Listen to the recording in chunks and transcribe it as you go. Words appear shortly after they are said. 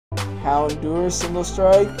Houndour, single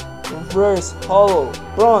strike, reverse, hollow,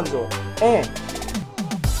 bronzo, and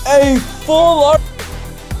a full art.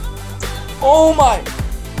 Oh my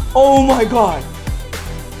god.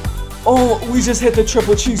 Oh, we just hit the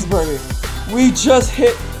triple cheeseburger. We just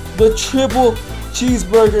hit the triple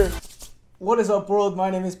cheeseburger. What is up, world? My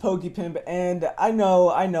name is Pokepimp, and I know,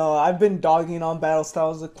 I've been dogging on battle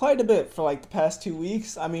styles quite a bit for like the past 2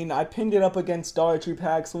 weeks. I mean, I pinned it up against Dollar Tree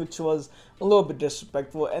packs, which was a little bit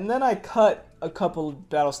disrespectful, and then I cut a couple of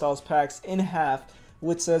battle styles packs in half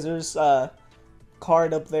with scissors.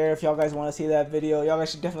 Card up there if y'all guys want to see that video. Y'all guys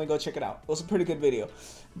should definitely go check it out. It was a pretty good video.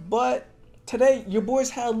 But today, your boys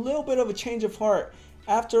had a little bit of a change of heart.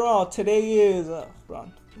 After all, today is let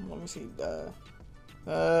me see.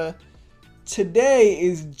 Today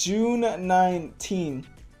is June 19.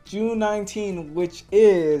 June 19, which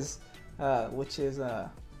is what is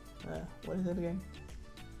it again?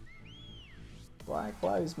 Black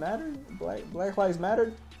Lives Matter? Black Lives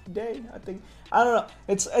Matter Day, I think. I don't know.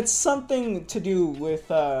 It's something to do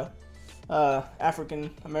with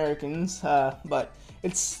African Americans, but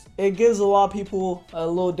it gives a lot of people a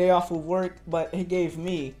little day off of work, but it gave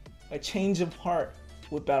me a change of heart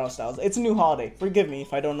with battle styles. It's a new holiday. Forgive me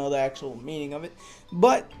if I don't know the actual meaning of it,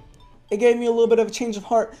 but it gave me a little bit of a change of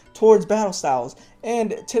heart towards battle styles.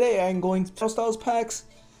 And today I'm going to battle styles packs.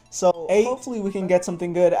 So hopefully we can get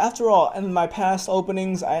something good. After all, in my past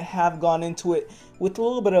openings, I have gone into it with a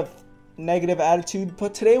little bit of negative attitude,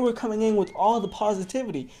 but today we're coming in with all the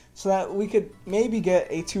positivity so that we could maybe get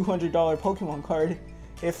a $200 Pokemon card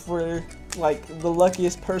if we're like the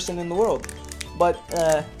luckiest person in the world. But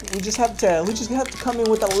we just have to come in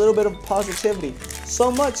with a little bit of positivity.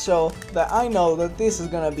 So much so that I know that this is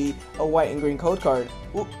gonna be a white and green code card.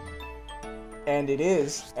 Ooh. And it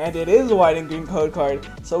is a white and green code card,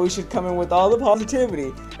 so we should come in with all the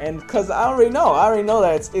positivity. And because I already know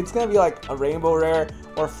that it's gonna be like a rainbow rare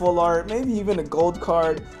or full art, maybe even a gold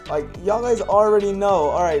card. Like, y'all guys already know.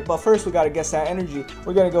 All right, but first we gotta guess that energy.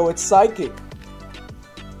 We're gonna go with psychic,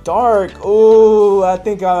 dark. Oh, I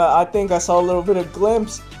think I saw a little bit of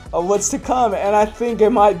glimpse of what's to come, and I think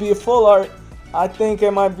it might be a full art.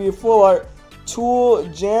 Tool,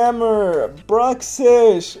 Jammer,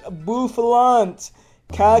 Bruxish, Bouffalant,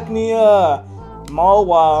 Cacnea,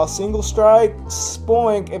 Mawile, Single Strike,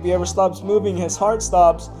 Spoink, if he ever stops moving, his heart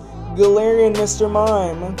stops, Galarian, Mr.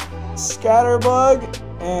 Mime, Scatterbug,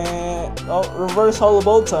 and Reverse Hollow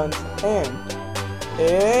Boltund, and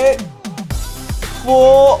it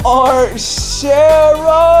full art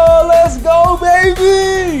Cheryl. Let's go,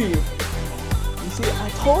 baby! You see, I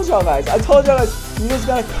told y'all guys, you just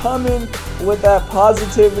gotta come in with that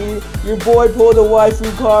positivity. Your boy pulled a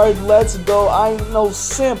waifu card. Let's go. I ain't no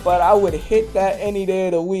simp, but I would hit that any day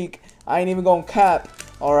of the week. I ain't even gonna cap.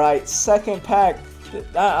 Alright, second pack.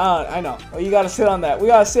 I know. You gotta sit on that. We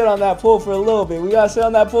gotta sit on that pull for a little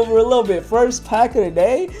bit. First pack of the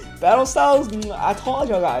day. Battle styles, I told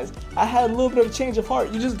y'all guys, I had a little bit of a change of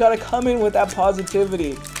heart. You just gotta come in with that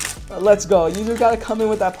positivity. Let's go. You just gotta come in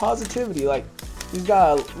with that positivity. Like, you just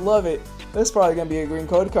gotta love it. This is probably gonna be a green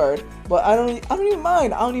code card, but I don't even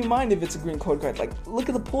mind. I don't even mind if it's a green code card. Like, look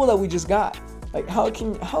at the pull that we just got. Like, how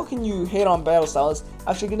can you hate on battle styles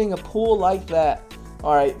after getting a pull like that?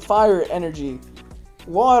 All right, fire energy,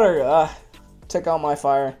 water. Check out my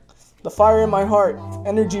fire. The fire in my heart.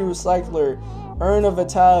 Energy recycler, urn of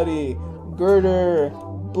vitality, girder,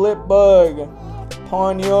 blip bug,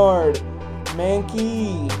 pawnyard,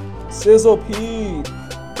 mankey, sizzle pea,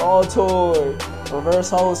 ball toy, reverse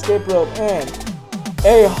hollow skip rope, and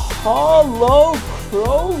a hollow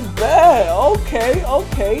Crobat.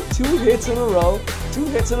 Okay, 2 hits in a row.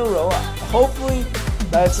 Hopefully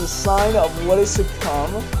that's a sign of what is to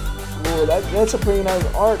come. Ooh, that's a pretty nice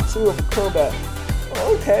art too of a Crobat.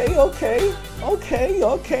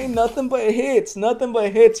 Okay, nothing but hits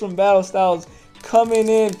from battle styles coming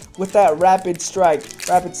in with that rapid strike,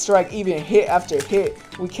 even hit after hit.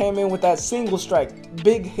 We came in with that single strike,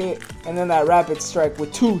 big hit, and then that rapid strike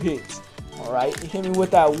with 2 hits. All right, you hit me with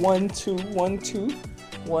that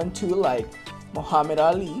 1-2 like Muhammad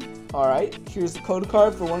Ali. All right, here's the code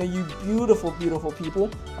card for one of you beautiful people.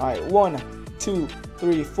 All right, 1, 2,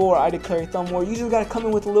 3, 4. I declare thumb war. You just gotta come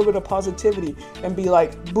in with a little bit of positivity and be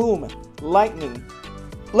like, boom, lightning.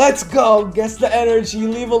 Let's go. Guess the energy.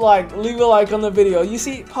 Leave a like on the video. You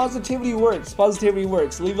see, positivity works.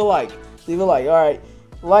 Leave a like. All right,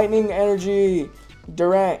 lightning energy,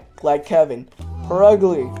 Durant like Kevin,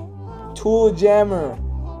 Perugly, Tool Jammer,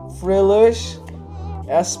 Frillish,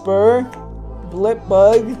 Esper, Blip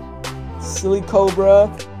Bug, Silly Cobra,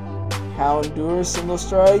 Houndour, Single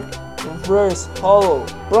Strike, Reverse Hollow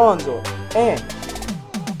Bronzo, and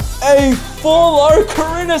a full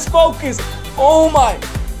Ocarina's Focus. Oh my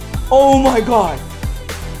god.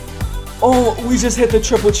 Oh, we just hit the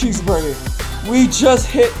triple cheeseburger. We just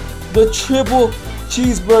hit the triple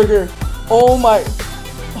cheeseburger. Oh my.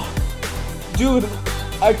 Dude,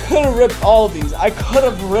 I could have ripped all of these. I could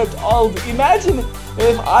have ripped all of these. Imagine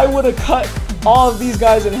if I would have cut all of these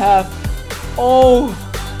guys in half. Oh,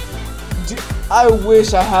 dude, I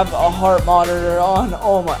wish I have a heart monitor on.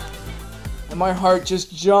 Oh my. And my heart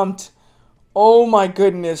just jumped. Oh my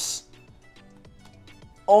goodness.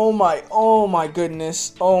 Oh my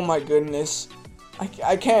goodness. Oh my goodness.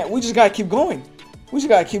 I can't. We just gotta keep going. We just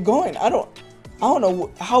gotta keep going. I don't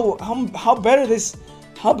know how better this.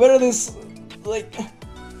 Like,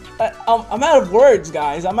 I'm out of words,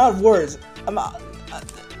 guys. I'm out of words.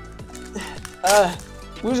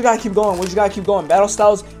 We just gotta keep going. We just gotta keep going. Battle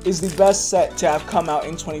Styles is the best set to have come out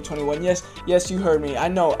in 2021. Yes, you heard me. I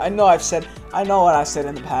know what I've said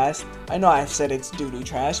in the past. I know I've said it's doo-doo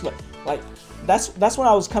trash, but like that's when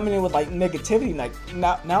I was coming in with like negativity. Like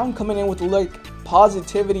now I'm coming in with like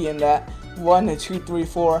positivity in that. 1, 2, 3,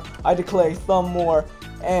 4. I declare thumb more,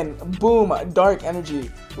 and boom, dark energy,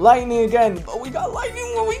 lightning again. But we got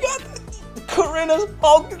lightning when we got Ocarina's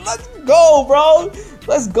Focus. Let's go, bro.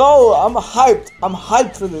 Let's go. I'm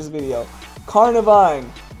hyped for this video. Carnivine,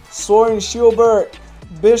 Sword and Shield,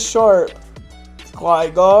 Bisharp,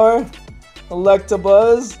 Gligar,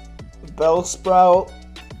 Electabuzz, Bellsprout,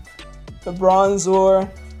 the Bronzor,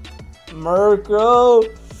 Murkrow,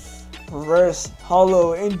 Reverse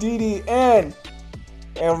Hollow Indeedee, and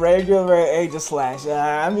a regular Aegislash.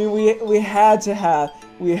 I mean, we had to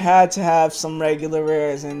have some regular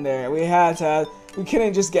rares in there. We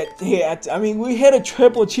couldn't just get hit. I mean, we hit a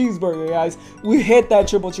triple cheeseburger, guys. We hit that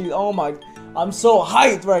triple cheese. Oh my, I'm so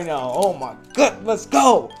hyped right now. Oh my god, let's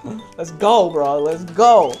go. Let's go, bro. Let's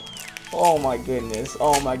go. Oh my goodness.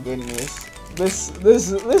 Oh my goodness. This is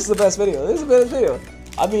the best video. This is the best video.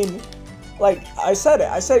 I mean, like I said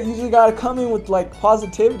you just gotta come in with like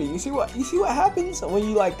positivity. You see what happens when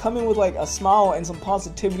you like come in with like a smile and some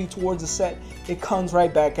positivity towards the set? It comes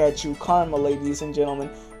right back at you. Karma, ladies and gentlemen.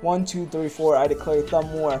 1, 2, 3, 4. I declare thumb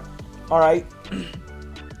more. All right.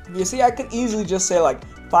 You see, I could easily just say like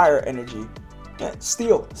fire energy. Yeah,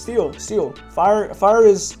 steel. Fire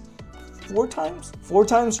is 4 times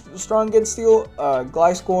strong against steel.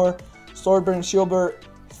 Gliscor, Swordburn, Shieldburn,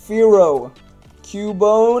 Fearow,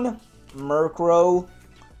 Cubone, Murkrow,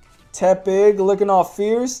 Tepig, looking all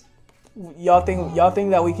fierce. Y'all think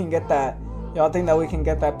that we can get that? Y'all think that we can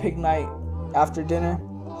get that Pignite after dinner?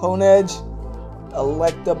 Honedge,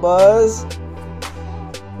 Electabuzz,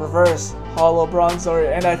 Reverse Hollow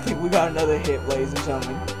Bronzor, and I think we got another hit, ladies and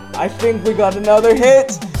gentlemen. I think we got another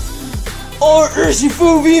hit. Or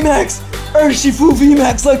Urshifu VMAX! Urshifu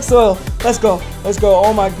VMAX Lick Soil! Let's go.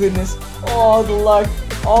 Oh my goodness. All the luck.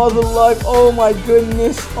 Oh my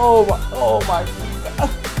goodness. Oh my god.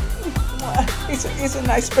 It's a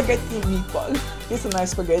nice spaghetti and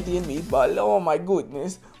meatball. Oh my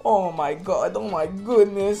goodness. Oh my god. Oh my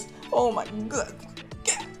goodness. Oh my god.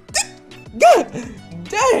 God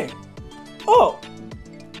dang. Oh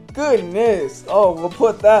goodness. Oh, we'll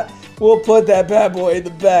put that bad boy in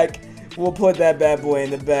the back.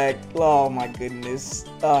 Oh my goodness.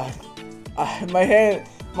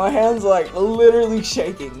 My hand's like literally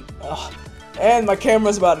shaking. And my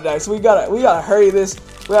camera's about to die. So we gotta hurry this.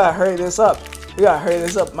 We gotta hurry this up.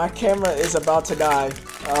 My camera is about to die.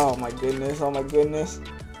 Oh my goodness.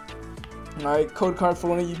 Alright, code card for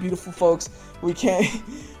one of you beautiful folks. We can't.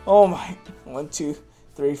 Oh my. 1, 2,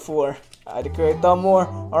 3, 4. I declare thumb more.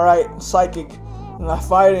 Alright, Psychic. I'm not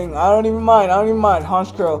fighting. I don't even mind.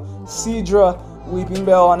 Honchkrow, Seadra, Weeping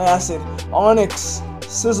Bell on acid, Onyx,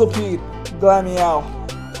 Sizzlepede, Glameow,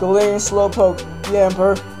 Galarian Slowpoke,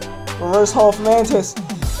 Yamper, Reverse Half Mantis,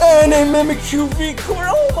 and a Mimikyu V-Core.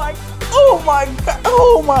 Oh my god.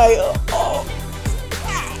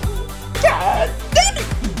 God damn it.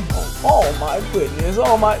 Oh my goodness.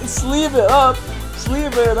 Sleeve it up.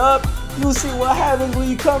 You'll see what happens when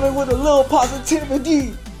you come in with a little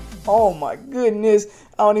positivity. Oh my goodness.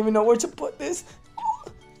 I don't even know where to put this.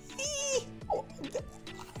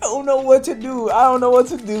 I don't know what to do.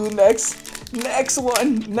 Next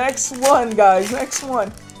one, guys.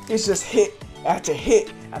 It's just hit after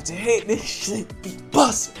hit. This shit be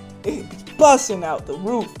busting. It be busting out the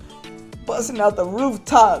roof. Busting out the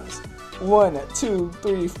rooftops. 1, 2,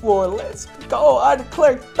 3, 4. Let's go. I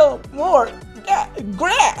declare thumb more.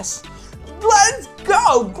 Grass. Let's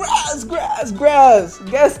go. Grass.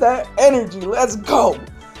 Guess that energy. Let's go.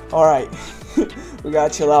 Alright. We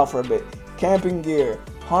gotta chill out for a bit. Camping gear.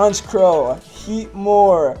 Honchkrow,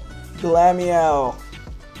 Heatmore, Glameow,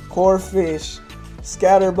 Corphish,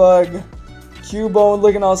 Scatterbug, Cubone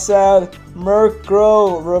looking all sad,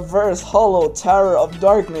 Murkrow, Reverse Hollow, Tower of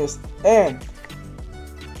Darkness, and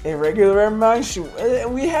a regular rare Manchu.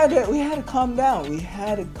 We had to calm down. We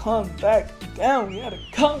had to calm back down. We had to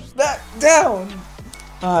calm back down.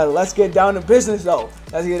 Let's get down to business though.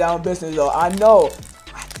 I know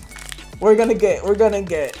we're gonna get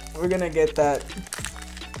that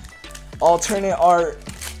alternate art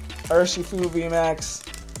Urshifu VMAX.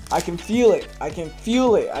 I can feel it. I can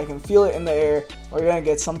feel it in the air. We're gonna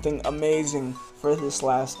get something amazing for this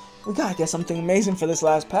last. We gotta get something amazing for this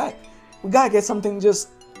last pack. We gotta get something just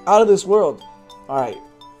out of this world. Alright.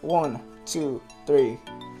 1, 2, 3,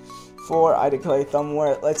 4. I declare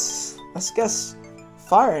thumbware. Let's guess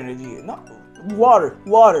fire energy. No,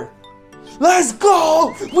 water. Let's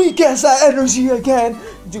go! We guess that energy again.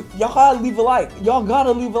 Dude, y'all gotta leave a like.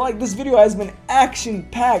 This video has been action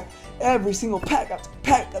packed. Every single pack after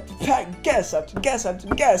pack after pack, guess after guess after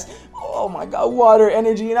guess. Oh my god, water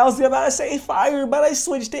energy. And I was about to say fire, but I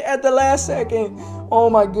switched it at the last second. Oh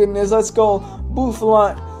my goodness, let's go.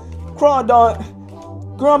 Bouffalant, Crawdaunt,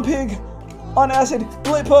 Grumpig, On Acid,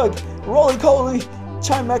 Blipbug, Roly-Poly,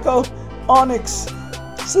 Chimecho, Onyx,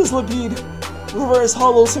 Sizzlipede, Reverse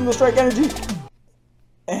Hollow, Single Strike Energy,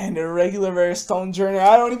 and a regular rare Stone Journey.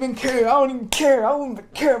 I don't even care about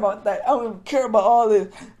that. I don't even care about all this.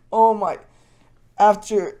 Oh my,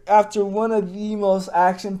 after one of the most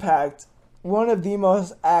action-packed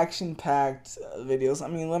videos. I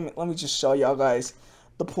mean, let me just show y'all guys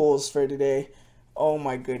the pulls for today. Oh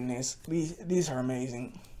my goodness, these are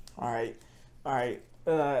amazing. All right,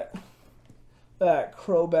 that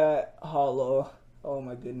Crobat Hollow. Oh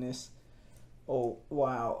my goodness. Oh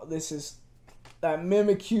wow, this is that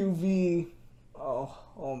Mimikyu V.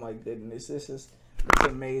 Oh my goodness, it's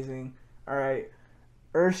amazing. All right.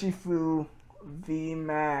 Urshifu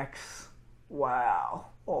VMAX. Wow.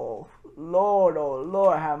 Oh Lord,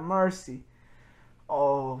 have mercy.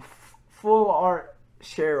 Oh, full art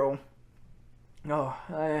Cheryl. Oh,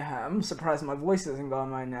 I'm surprised my voice isn't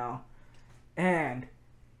gone right now. And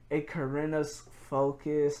a Karina's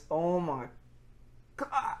Focus. Oh my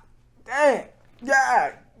god. Dang.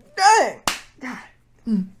 Yeah. Dang. God.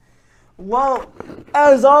 Well,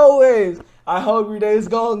 as always, I hope your day is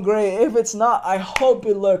going great. If it's not, I hope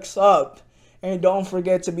it looks up. And don't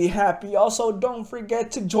forget to be happy. Also, don't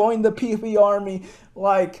forget to join the PP Army.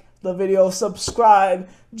 Like the video, subscribe,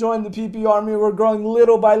 join the PP Army. We're growing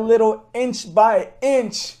little by little, inch by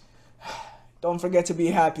inch. Don't forget to be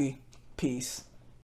happy. Peace.